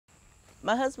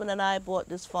My husband and I bought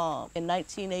this farm in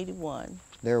 1981.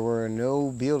 There were no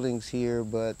buildings here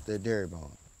but the dairy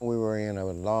barn. We were in a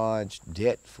large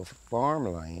debt for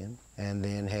farmland and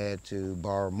then had to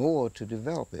borrow more to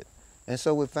develop it. And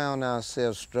so we found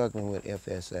ourselves struggling with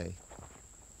FSA.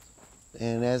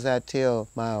 And as I tell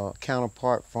my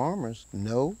counterpart farmers,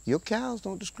 no, your cows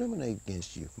don't discriminate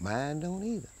against you. Mine don't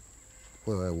either.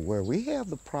 Well, where we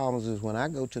have the problems is when I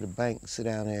go to the bank and sit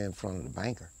down there in front of the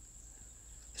banker.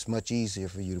 It's much easier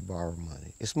for you to borrow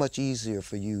money. It's much easier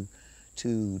for you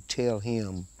to tell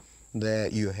him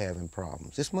that you're having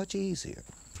problems. It's much easier.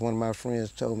 One of my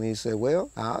friends told me, he said, well,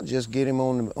 I'll just get him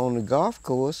on the golf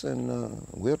course and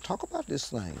we'll talk about this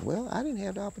thing. Well, I didn't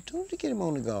have the opportunity to get him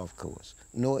on the golf course,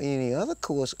 nor any other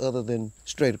course other than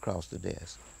straight across the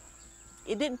desk.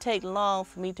 It didn't take long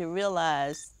for me to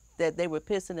realize that they were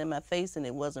pissing in my face and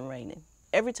it wasn't raining.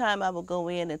 Every time I would go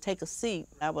in and take a seat,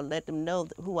 I would let them know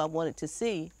who I wanted to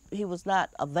see. He was not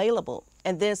available.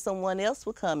 And then someone else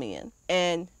would come in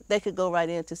and they could go right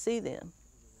in to see them.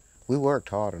 We worked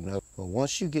hard enough, but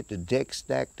once you get the deck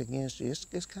stacked against you,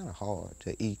 it's kind of hard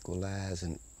to equalize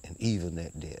and even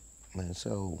that debt. And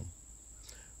so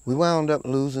we wound up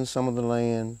losing some of the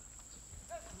land.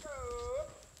 Let's go.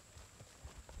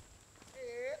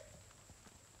 Ed.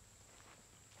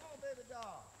 Come on, baby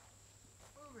doll.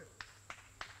 Move it.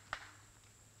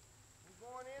 We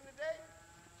going in today?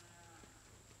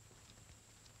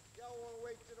 Y'all want to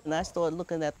wait till tomorrow? And I started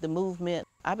looking at the movement.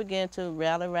 I began to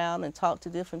rally around and talk to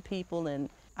different people, and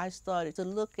I started to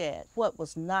look at what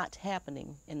was not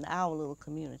happening in our little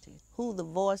community, who the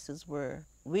voices were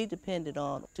we depended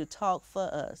on to talk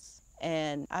for us.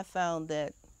 And I found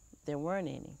that there weren't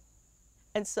any.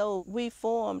 And so we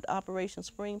formed Operation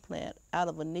Spring Plant out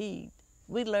of a need.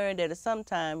 We learned that at some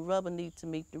time rubber needs to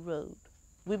meet the road.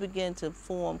 We began to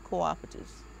form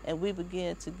cooperatives, and we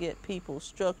began to get people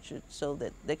structured so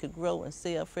that they could grow and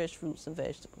sell fresh fruits and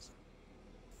vegetables.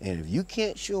 And if you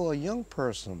can't show a young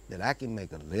person that I can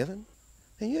make a living,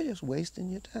 then you're just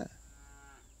wasting your time.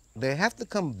 They have to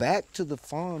come back to the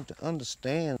farm to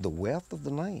understand the wealth of the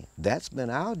land. That's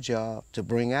been our job, to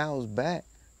bring ours back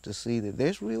to see that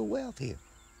there's real wealth here.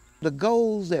 The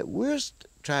goals that we're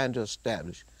trying to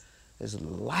establish is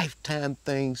lifetime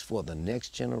things for the next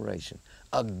generation,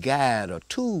 a guide, a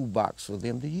toolbox for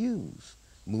them to use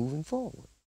moving forward.